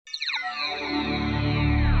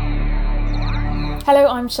Hello,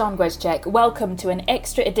 I'm Sian Grzeszczyk. Welcome to an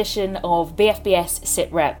extra edition of BFBS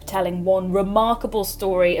Sitrep, telling one remarkable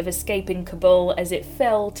story of escaping Kabul as it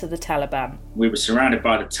fell to the Taliban. We were surrounded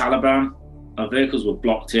by the Taliban, our vehicles were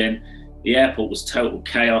blocked in, the airport was total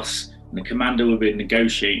chaos, and the commander we've been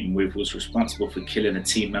negotiating with was responsible for killing a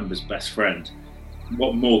team member's best friend.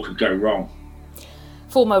 What more could go wrong?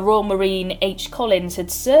 Former Royal Marine H. Collins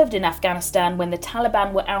had served in Afghanistan when the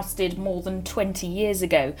Taliban were ousted more than 20 years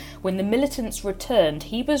ago. When the militants returned,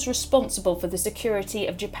 he was responsible for the security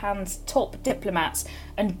of Japan's top diplomats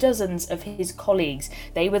and dozens of his colleagues.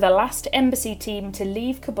 They were the last embassy team to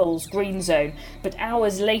leave Kabul's green zone, but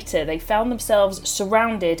hours later they found themselves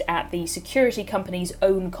surrounded at the security company's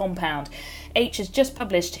own compound. H has just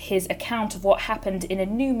published his account of what happened in a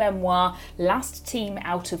new memoir, Last Team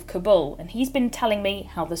Out of Kabul, and he's been telling me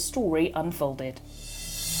how the story unfolded.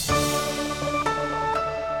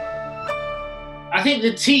 I think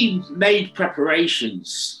the team made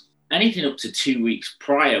preparations. Anything up to 2 weeks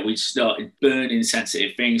prior, we'd started burning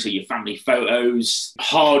sensitive things, so your family photos,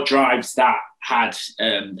 hard drives that had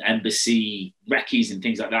embassy recce's and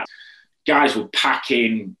things like that. Guys were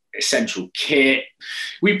packing essential kit.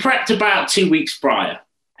 We prepped about 2 weeks prior.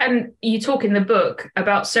 And you talk in the book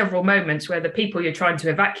about several moments where the people you're trying to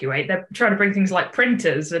evacuate, they're trying to bring things like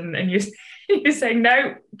printers and you're saying,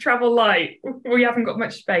 no, travel light. We haven't got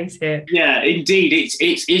much space here. Yeah, indeed.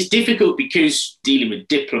 It's difficult because dealing with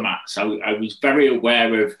diplomats, I was very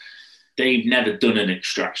aware of they've never done an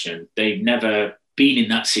extraction. They've never been in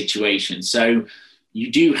that situation. So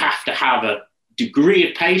you do have to have a degree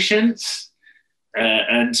of patience.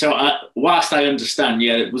 And so whilst I understand,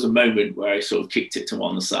 it was a moment where I sort of kicked it to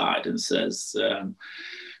one side and says,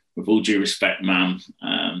 with all due respect, ma'am,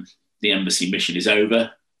 the embassy mission is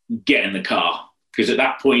over. Get in the car. Because at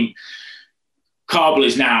that point, Kabul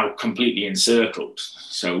is now completely encircled.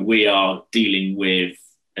 So we are dealing with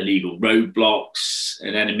illegal roadblocks,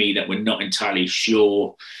 an enemy that we're not entirely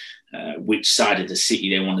sure which side of the city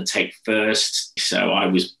they want to take first. So I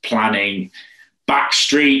was planning back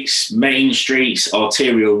streets, main streets,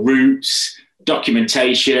 arterial routes,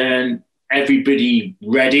 documentation, everybody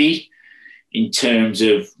ready in terms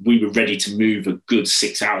of we were ready to move a good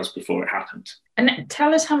 6 hours before it happened. And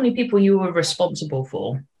tell us how many people you were responsible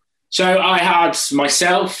for. So I had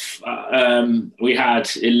myself, we had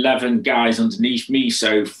 11 guys underneath me.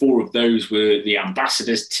 So 4 of those were the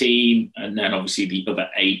ambassador's team. And then obviously the other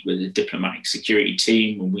 8 were the diplomatic security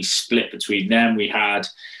team. And we split between them. We had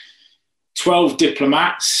 12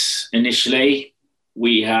 diplomats initially,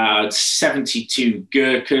 we had 72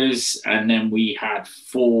 Gurkhas, and then we had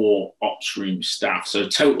 4 ops room staff. So a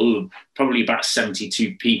total of probably about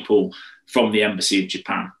 72 people from the Embassy of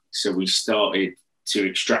Japan. So we started to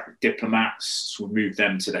extract diplomats, we moved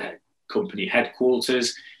them to the company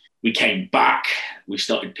headquarters. We came back, we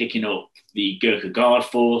started picking up the Gurkha Guard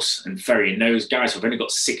Force and ferrying those guys. So I've only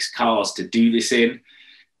got 6 cars to do this in.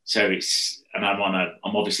 So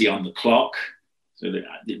I'm obviously on the clock, so that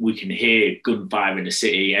we can hear gunfire in the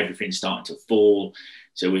city, everything's starting to fall.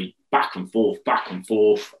 So we back and forth,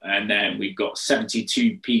 and then we've got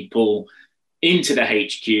 72 people into the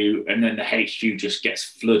HQ, and then the HQ just gets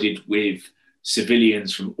flooded with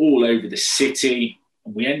civilians from all over the city.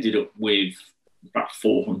 And we ended up with about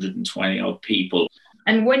 420 odd people.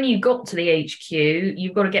 And when you got to the HQ,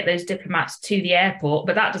 you've got to get those diplomats to the airport,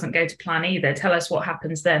 but that doesn't go to plan either. Tell us what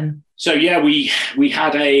happens then. So, we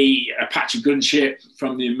had a Apache gunship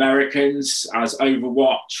from the Americans as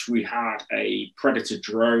Overwatch. We had a Predator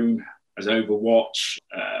drone as Overwatch.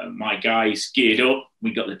 My guys geared up.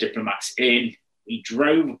 We got the diplomats in. We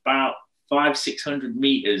drove about 500-600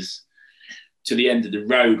 meters to the end of the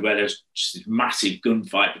road where there's just this massive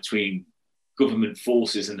gunfight between government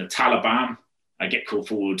forces and the Taliban. I get called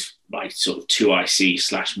forward by sort of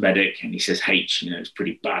 2IC/medic, and he says, H, it's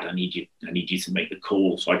pretty bad. I need you to make the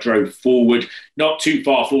call. So I drove forward, not too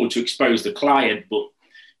far forward to expose the client, but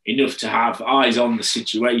enough to have eyes on the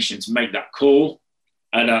situation to make that call.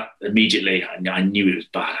 And immediately I knew it was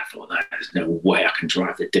bad. I thought, there's no way I can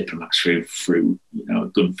drive the diplomats through a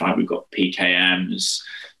gunfight. We've got PKMs,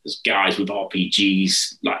 there's guys with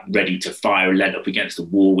RPGs like ready to fire, led up against the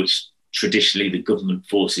wall, which traditionally the government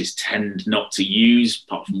forces tend not to use,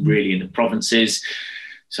 apart from really in the provinces.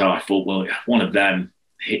 So I thought, well, if one of them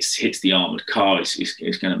hits the armoured car, it's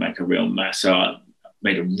going to make a real mess. So I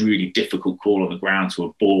made a really difficult call on the ground to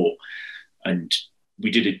abort. And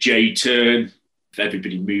we did a J-turn. If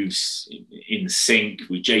everybody moves in sync,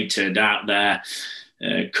 we J-turned out there,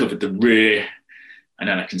 covered the rear, and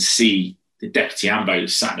then I can see the deputy ambo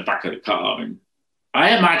sat in the back of the car. And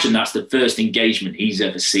I imagine that's the first engagement he's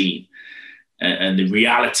ever seen. And the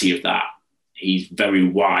reality of that he's very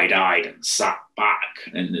wide-eyed and sat back,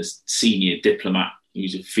 and the senior diplomat,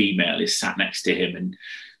 who's a female, is sat next to him, and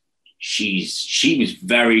she was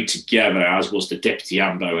very together, as was the deputy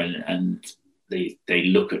ambo, and they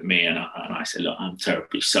look at me, and I say, look, I'm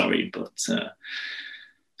terribly sorry, but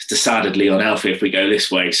it's decidedly unhealthy if we go this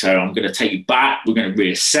way, so I'm going to take you back, we're going to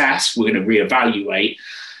reassess, we're going to reevaluate.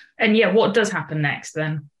 And yeah, what does happen next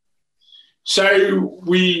then? So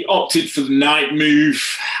we opted for the night move.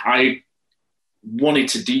 I wanted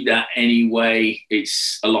to do that anyway.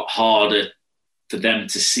 It's a lot harder for them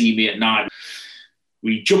to see me at night.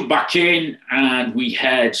 We jump back in and we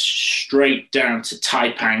head straight down to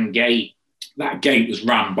Taipang Gate. That gate was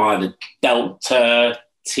run by the Delta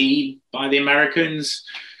team, by the Americans.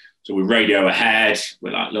 So we radio ahead.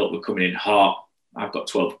 We're like, look, we're coming in hot. I've got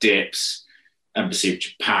 12 dips. Embassy of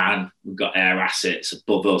Japan. We've got air assets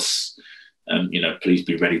above us. Please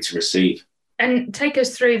be ready to receive. And take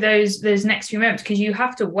us through those next few moments, because you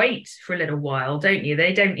have to wait for a little while, don't you?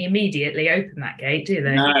 They don't immediately open that gate, do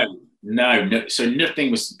they? No. So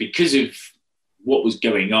nothing was, because of what was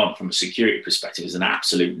going on from a security perspective, it was an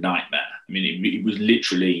absolute nightmare. I mean, it was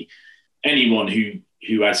literally anyone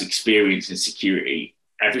who has experience in security,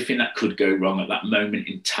 everything that could go wrong at that moment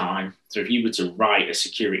in time. So if you were to write a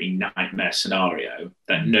security nightmare scenario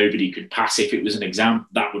that nobody could pass if it was an exam,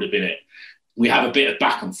 that would have been it. We have a bit of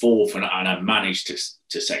back and forth, and I managed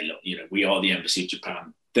to say, look, we are the Embassy of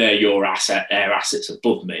Japan. They're your air assets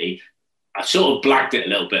above me. I sort of blagged it a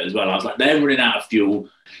little bit as well. I was like, they're running out of fuel.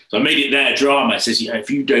 So I made it their drama. It says, if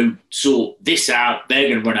you don't sort this out, they're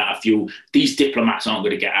going to run out of fuel. These diplomats aren't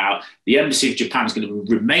going to get out. The Embassy of Japan is going to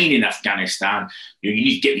remain in Afghanistan. You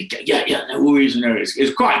need to get me. Yeah, no worries. No,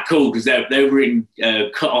 it's quite cool because they were in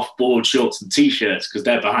cut-off board shorts and T-shirts because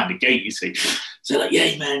they're behind the gate, you see. So like,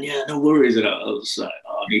 yeah, man, yeah, no worries. And I was like,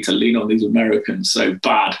 I need to lean on these Americans so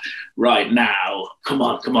bad right now. Come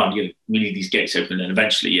on. We need these gates open. And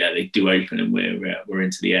eventually, yeah, they do open, and we're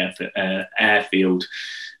into the airfield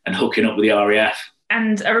and hooking up with the RAF.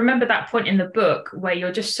 And I remember that point in the book where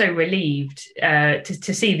you're just so relieved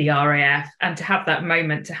to see the RAF and to have that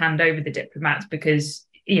moment to hand over the diplomats, because,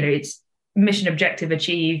 it's mission objective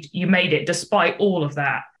achieved. You made it despite all of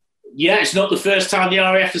that. Yeah, it's not the first time the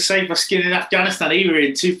RAF has saved my skin in Afghanistan either.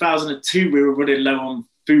 In 2002, we were running low on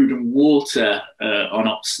food and water on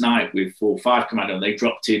Ops Night with 4-5 Commando, and they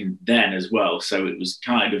dropped in then as well. So it was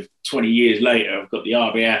kind of 20 years later, I've got the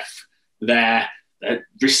RAF there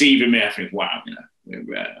receiving me. I think, wow,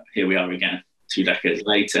 here we are again, 2 decades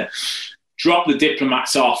later. Drop the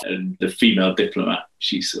diplomats off, and the female diplomat,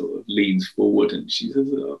 she sort of leans forward and she says,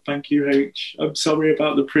 oh, thank you, H. I'm sorry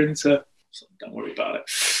about the printer. So don't worry about it.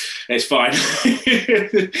 It's fine.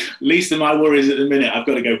 Least of my worries at the minute. I've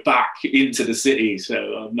got to go back into the city, so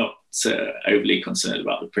I'm not overly concerned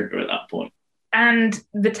about the printer at that point. And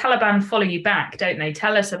the Taliban follow you back, don't they?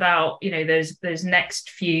 Tell us about those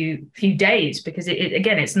next few days, because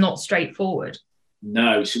it's not straightforward.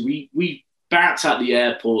 No, so we bounce at the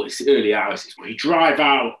airport. It's the early hours. We drive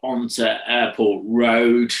out onto Airport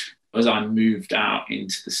Road. As I moved out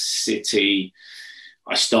into the city,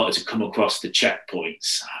 I started to come across the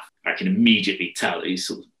checkpoints. I can immediately tell your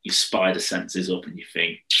spider senses up, and you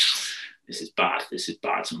think, this is bad.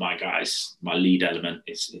 So my guys, my lead element,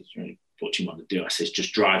 it's really what you want to do. I says,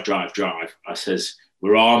 just drive. I says,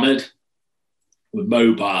 we're armoured, we're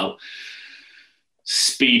mobile.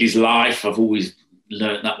 Speed is life. I've always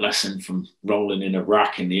learned that lesson from rolling in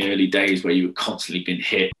Iraq in the early days where you were constantly being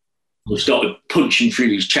hit. We started punching through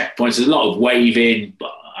these checkpoints. There's a lot of waving,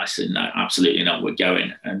 but I said, no, absolutely not, we're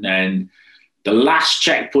going. And then the last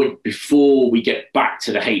checkpoint before we get back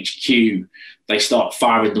to the HQ, they start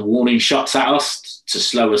firing the warning shots at us to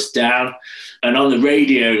slow us down. And on the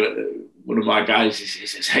radio, one of my guys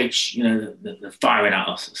says, H, they're firing at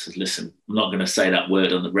us. I said, listen, I'm not going to say that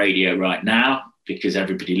word on the radio right now because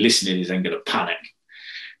everybody listening is then going to panic.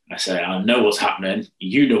 I say, I know what's happening.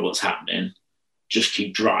 You know what's happening. Just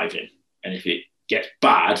keep driving. And if it gets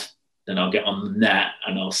bad, then I'll get on the net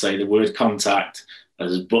and I'll say the word contact.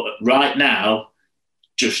 But right now,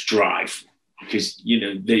 just drive. Because,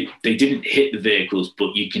 they didn't hit the vehicles,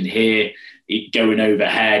 but you can hear it going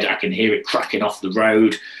overhead. I can hear it cracking off the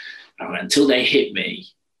road. And until they hit me,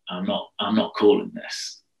 I'm not calling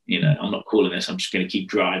this. I'm not calling this. I'm just going to keep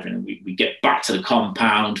driving. And we get back to the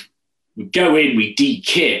compound. We go in, we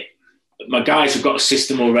de-kit. My guys have got a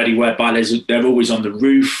system already whereby they're always on the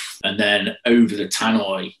roof and then over the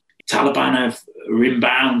tannoy. Taliban are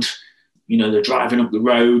inbound. They're driving up the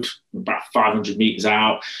road, about 500 meters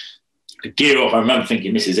out. I gear up. I remember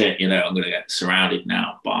thinking, this is it. I'm going to get surrounded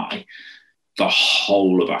now by the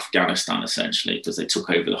whole of Afghanistan, essentially, because they took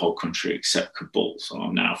over the whole country except Kabul. So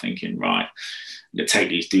I'm now thinking, right, I'm going to take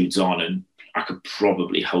these dudes on, and I could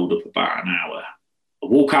probably hold up about an hour. I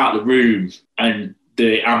walk out of the room, and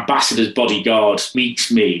the ambassador's bodyguard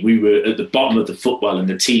meets me. We were at the bottom of the footwell, and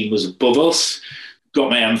the team was above us. Got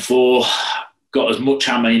my M4, got as much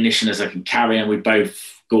ammunition as I can carry, and we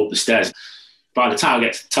both go up the stairs. By the time I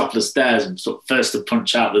get to the top of the stairs, I'm sort of first to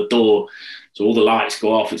punch out the door. So all the lights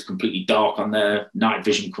go off, it's completely dark on there, night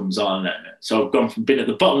vision comes on. So I've gone from being at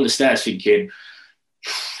the bottom of the stairs thinking,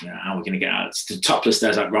 how are we going to get out? To the top of the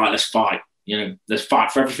stairs, like, right, let's fight. Let's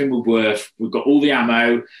fight for everything we're worth. We've got all the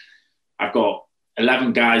ammo. I've got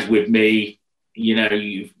 11 guys with me.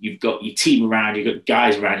 You've got your team around, you've got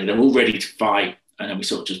guys around you, they're all ready to fight. And then we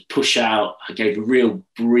sort of just push out. I gave a real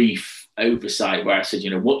brief oversight where I said,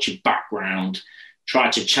 what's your background?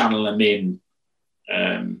 Try to channel them in.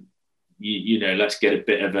 Let's get a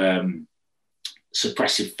bit of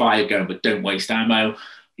suppressive fire going, but don't waste ammo.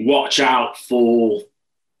 Watch out for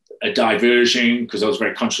a diversion, because I was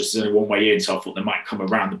very conscious there's only one way in, so I thought they might come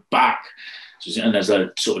around the back. And there's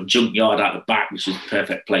a sort of junkyard out the back, which is the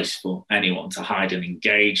perfect place for anyone to hide and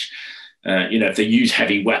engage. If they use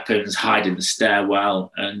heavy weapons, hide in the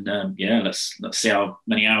stairwell, and let's see how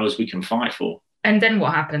many hours we can fight for. And then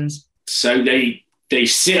what happens? So they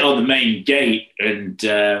sit on the main gate, and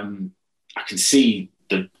I can see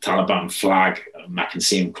the Taliban flag. I can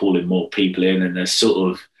see them calling more people in, and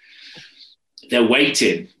they're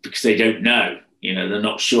waiting because they don't know. They're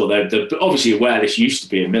not sure. They're obviously aware this used to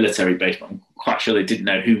be a military base, but I'm quite sure they didn't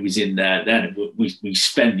know who was in there then. We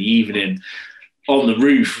spent the evening on the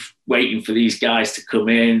roof waiting for these guys to come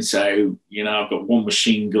in. So, I've got one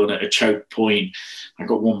machine gun at a choke point. I've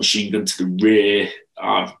got one machine gun to the rear.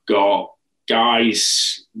 I've got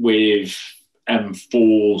guys with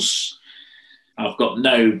M4s. I've got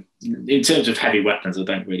in terms of heavy weapons, I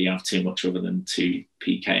don't really have too much other than 2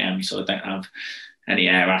 PKM. So I don't have any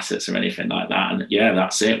air assets or anything like that. And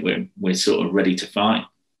that's it. We're sort of ready to fight.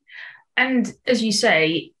 And as you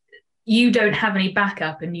say, you don't have any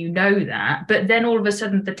backup, and that. But then all of a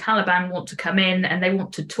sudden, the Taliban want to come in and they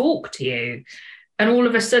want to talk to you. And all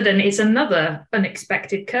of a sudden, it's another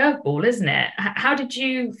unexpected curveball, isn't it? How did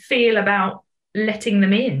you feel about letting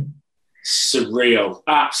them in? Surreal,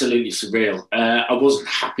 absolutely surreal. I wasn't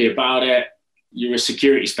happy about it. You're a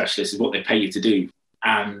security specialist, is what they pay you to do.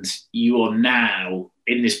 And you are now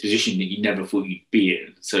in this position that you never thought you'd be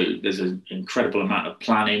in. So there's an incredible amount of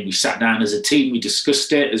planning. We sat down as a team, we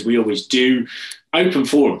discussed it, as we always do. Open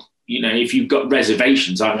forum. If you've got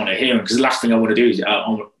reservations, I want to hear them, because the last thing I want to do is I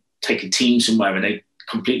want to take a team somewhere and they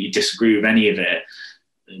completely disagree with any of it.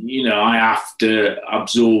 I have to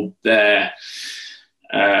absorb their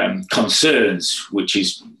concerns, which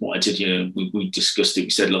is what I did. We discussed it. We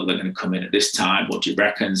said, look, they're going to come in at this time. What do you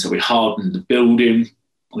reckon? So we hardened the building.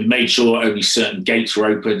 We made sure only certain gates were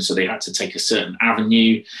open, so they had to take a certain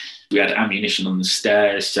avenue. We had ammunition on the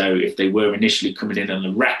stairs, so if they were initially coming in on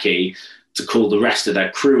the recce to call the rest of their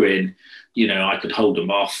crew in, I could hold them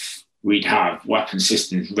off. We'd have weapon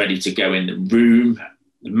systems ready to go in the room.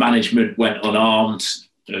 The management went unarmed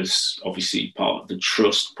as obviously part of the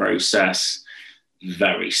trust process.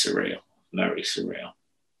 Very surreal, very surreal.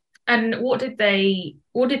 And what did they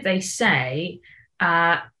say?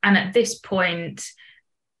 And at this point,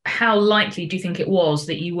 how likely do you think it was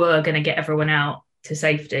that you were going to get everyone out to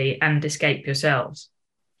safety and escape yourselves?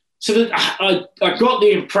 So I got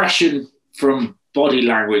the impression from body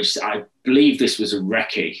language that I believe this was a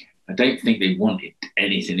recce. I don't think they wanted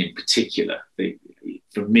anything in particular.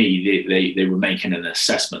 For me, they were making an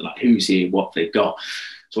assessment, like who's here, what they've got.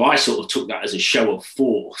 So I sort of took that as a show of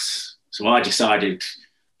force. So I decided,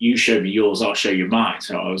 you show me yours, I'll show you mine.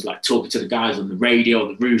 So I was like talking to the guys on the radio,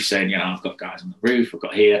 on the roof, saying, I've got guys on the roof, I've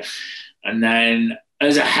got here. And then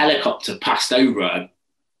as a helicopter passed over, I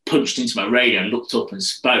punched into my radio and looked up and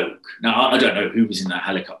spoke. Now, I don't know who was in that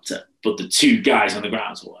helicopter, but the 2 guys on the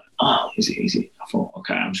ground were like, oh, is it? I thought,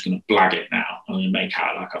 okay, I'm just going to blag it now. I'm going to make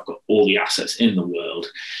out like I've got all the assets in the world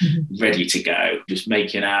ready to go. Just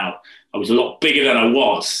making out I was a lot bigger than I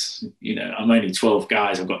was. I'm only 12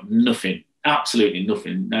 guys. I've got nothing, absolutely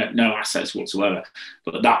nothing, no assets whatsoever.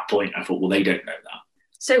 But at that point, I thought, well, they don't know that.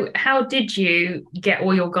 So how did you get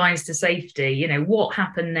all your guys to safety? What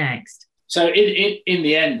happened next? So in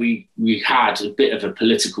the end, we had a bit of a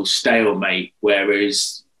political stalemate,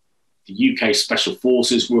 whereas the UK Special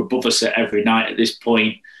Forces were above us every night at this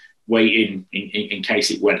point, waiting in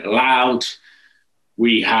case it went loud.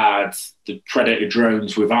 We had the Predator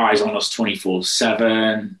drones with eyes on us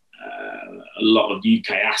 24/7. A lot of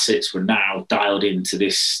UK assets were now dialed into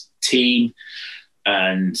this team.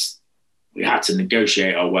 And we had to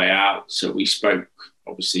negotiate our way out. So we spoke,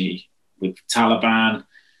 obviously, with the Taliban.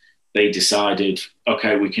 They decided,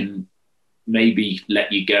 okay, we can maybe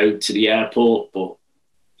let you go to the airport, but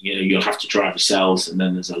you'll have to drive yourselves. And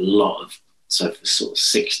then there's a lot of, so for sort of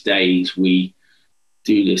 6 days, we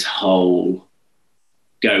do this whole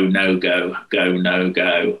go, no go, go, no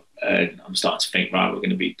go. And I'm starting to think, right, we're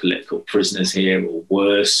going to be political prisoners here or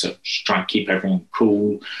worse. So just try and keep everyone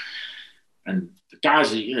cool. And the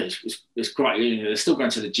guys are, it's quite, they're still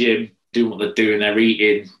going to the gym, doing what they're doing, they're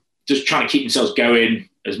eating, just trying to keep themselves going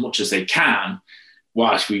as much as they can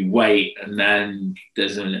whilst we wait. And then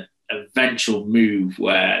there's an eventual move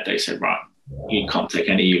where they said, right, you can't take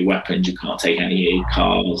any of your weapons, you can't take any of your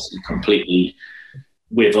cars, you're completely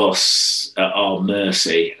with us at our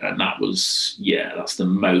mercy. And that was, that's the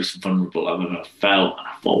most vulnerable I've ever felt. And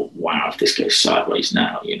I thought, wow, if this goes sideways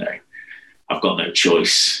now, I've got no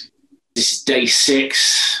choice. This is day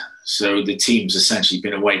 6. So the team's essentially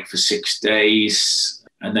been awake for 6 days,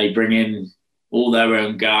 and they bring in all their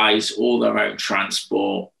own guys, all their own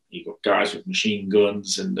transport. You've got guys with machine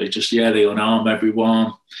guns, and they just, they unarm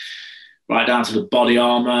everyone, right down to the body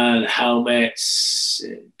armor, the helmets,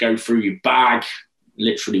 go through your bag.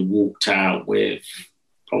 Literally walked out with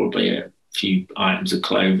probably a few items of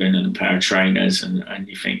clothing and a pair of trainers, and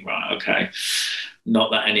you think, right, okay, not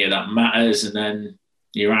that any of that matters. And then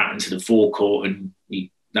you're out into the forecourt, and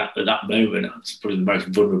at that moment, it's probably the most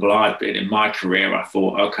vulnerable I've been in my career. I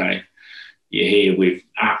thought, okay, you're here with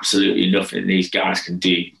absolutely nothing. These guys can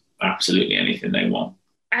do absolutely anything they want.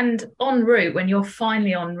 And en route, when you're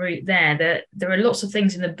finally en route there are lots of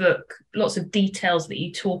things in the book, lots of details that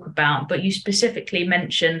you talk about, but you specifically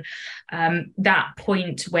mention that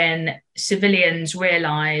point when civilians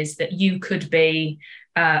realise that you could be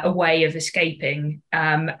a way of escaping.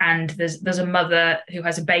 And there's a mother who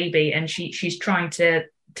has a baby, and she's trying to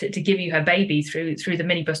give you her baby through the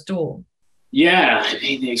minibus door. Yeah, I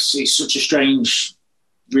mean, it's such a strange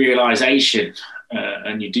realisation,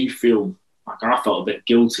 and you do feel like I felt a bit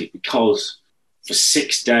guilty, because for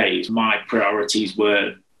 6 days, my priorities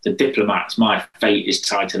were the diplomats. My fate is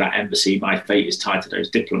tied to that embassy. My fate is tied to those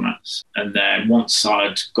diplomats. And then once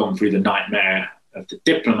I'd gone through the nightmare of the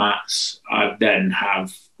diplomats, I then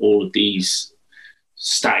have all of these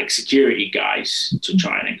static security guys to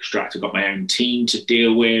try and extract. I've got my own team to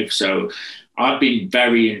deal with. So I've been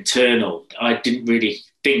very internal. I didn't really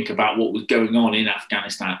think about what was going on in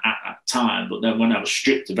Afghanistan at that time. But then when I was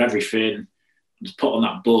stripped of everything, I was put on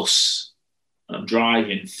that bus, and I'm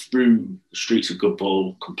driving through the streets of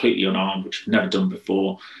Kabul completely unarmed, which I've never done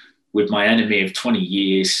before, with my enemy of 20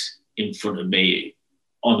 years in front of me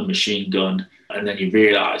on a machine gun. And then you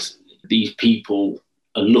realise these people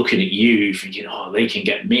are looking at you thinking, oh, they can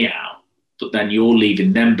get me out. But then you're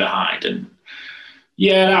leaving them behind. And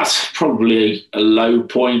that's probably a low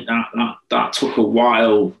point. That took a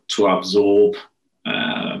while to absorb,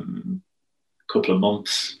 a couple of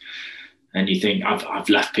months. And you think, I've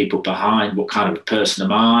left people behind. What kind of a person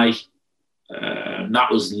am I? That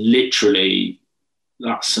was literally,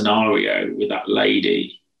 that scenario with that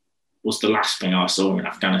lady was the last thing I saw in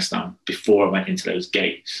Afghanistan before I went into those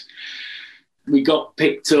gates. We got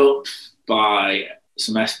picked up by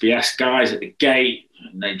some SBS guys at the gate,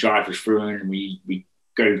 and they drive us through, and we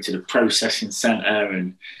go to the processing centre,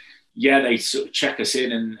 and they sort of check us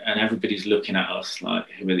in, and everybody's looking at us like,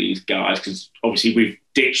 who are these guys? Because obviously we've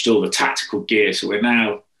ditched all the tactical gear, so we're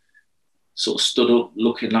now sort of stood up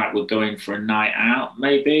looking like we're going for a night out,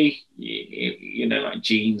 maybe, like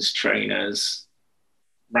jeans, trainers,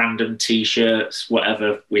 random T-shirts,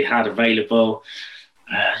 whatever we had available.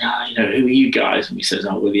 Who are you guys? And he says,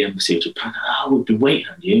 we're the embassy of Japan. We've been waiting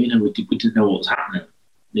on you. We didn't know what was happening.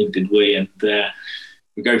 Neither did we. And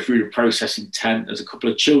we go through the processing tent. There's a couple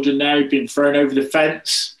of children there who've been thrown over the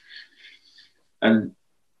fence, and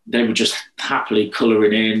they were just happily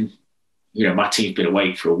colouring in. My team's been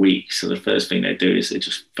awake for a week, so the first thing they do is they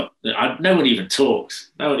just, no one even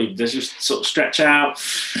talks. They just sort of stretch out.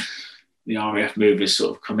 The RAF movers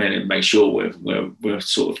sort of come in and make sure we're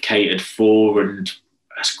sort of catered for, and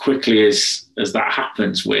as quickly as that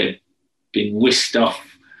happens, we're being whisked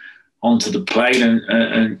off onto the plane,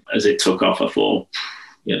 and as it took off, I thought,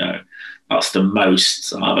 that's the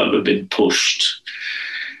most I've ever been pushed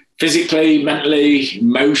physically, mentally,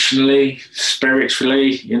 emotionally,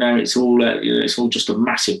 spiritually. It's all just a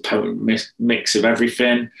massive potent mix of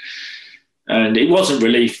everything. And it wasn't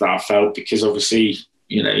relief that I felt, because obviously,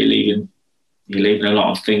 you're leaving a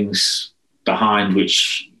lot of things behind,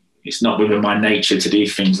 which it's not within my nature to do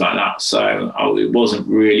things like that. So it wasn't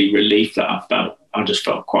really relief that I felt. I just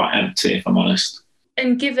felt quite empty, if I'm honest.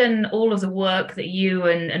 And given all of the work that you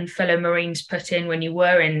and fellow Marines put in when you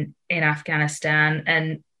were in Afghanistan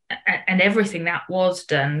and everything that was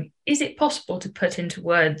done, is it possible to put into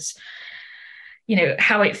words,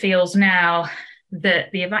 how it feels now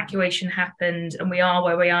that the evacuation happened and we are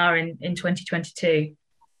where we are in 2022?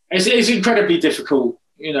 It's incredibly difficult.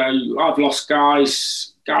 I've lost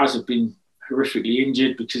guys. Guys have been horrifically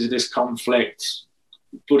injured because of this conflict.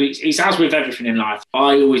 But it's as with everything in life.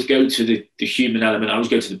 I always go to the human element. I always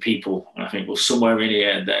go to the people. And I think, well, somewhere in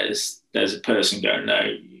here, there's a person going,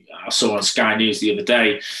 no. I saw on Sky News the other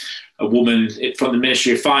day, a woman from the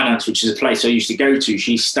Ministry of Finance, which is a place I used to go to,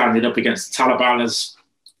 she's standing up against the Taliban. There's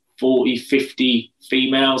 40, 50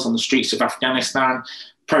 females on the streets of Afghanistan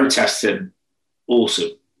protesting.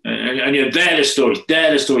 Awesome. And they're the stories.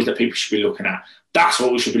 They're the stories that people should be looking at. That's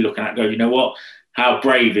what we should be looking at. Go, you know what? How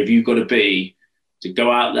brave have you got to be to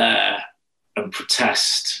go out there and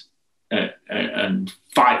protest and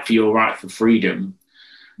fight for your right for freedom?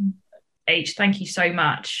 H, thank you so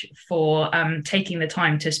much for taking the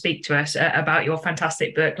time to speak to us about your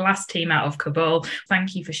fantastic book, Last Team Out of Kabul.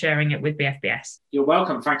 Thank you for sharing it with BFBS. You're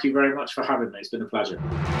welcome. Thank you very much for having me. It's been a pleasure.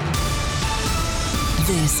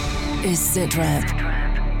 This is Sitrep.